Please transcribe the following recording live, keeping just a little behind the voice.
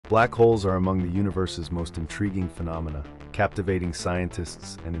Black holes are among the universe's most intriguing phenomena, captivating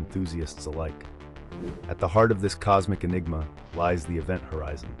scientists and enthusiasts alike. At the heart of this cosmic enigma lies the event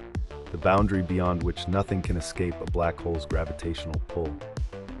horizon, the boundary beyond which nothing can escape a black hole's gravitational pull.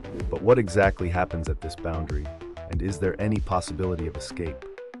 But what exactly happens at this boundary, and is there any possibility of escape?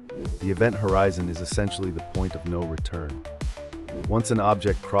 The event horizon is essentially the point of no return. Once an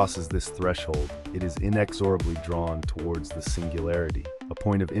object crosses this threshold, it is inexorably drawn towards the singularity, a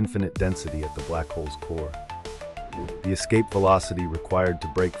point of infinite density at the black hole's core. The escape velocity required to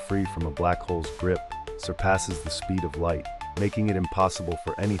break free from a black hole's grip surpasses the speed of light, making it impossible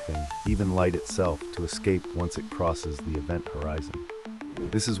for anything, even light itself, to escape once it crosses the event horizon.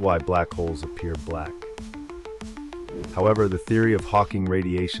 This is why black holes appear black. However, the theory of Hawking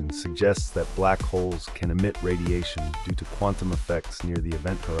radiation suggests that black holes can emit radiation due to quantum effects near the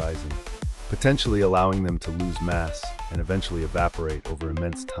event horizon, potentially allowing them to lose mass and eventually evaporate over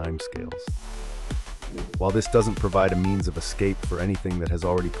immense timescales. While this doesn't provide a means of escape for anything that has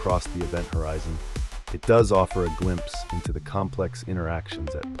already crossed the event horizon, it does offer a glimpse into the complex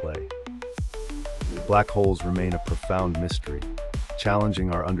interactions at play. Black holes remain a profound mystery,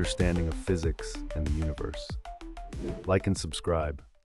 challenging our understanding of physics and the universe. Like and subscribe.